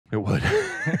It would.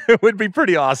 It would be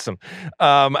pretty awesome.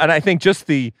 And I think just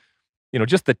the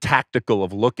tactical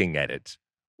of looking at it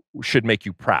should make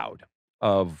you proud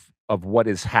of what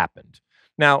has happened.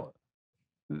 Now,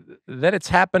 that it's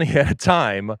happening at a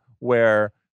time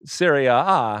where Serie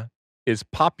A is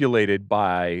populated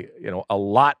by, a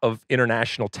lot of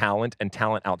international talent and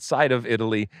talent outside of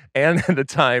Italy, and at a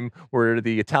time where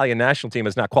the Italian national team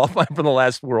is not qualifying for the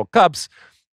last World Cups.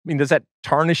 I mean, does that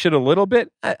tarnish it a little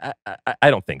bit? I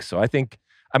don't think so.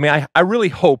 I really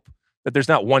hope that there's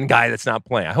not one guy that's not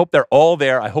playing. I hope they're all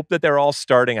there. I hope that they're all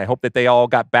starting. I hope that they all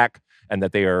got back and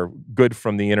that they are good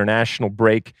from the international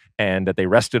break and that they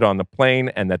rested on the plane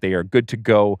and that they are good to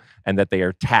go and that they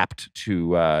are tapped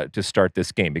to start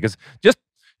this game. Because just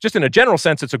in a general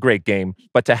sense, it's a great game.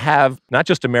 But to have not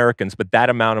just Americans, but that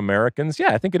amount of Americans,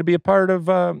 yeah, I think it'd be a part of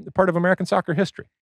American soccer history.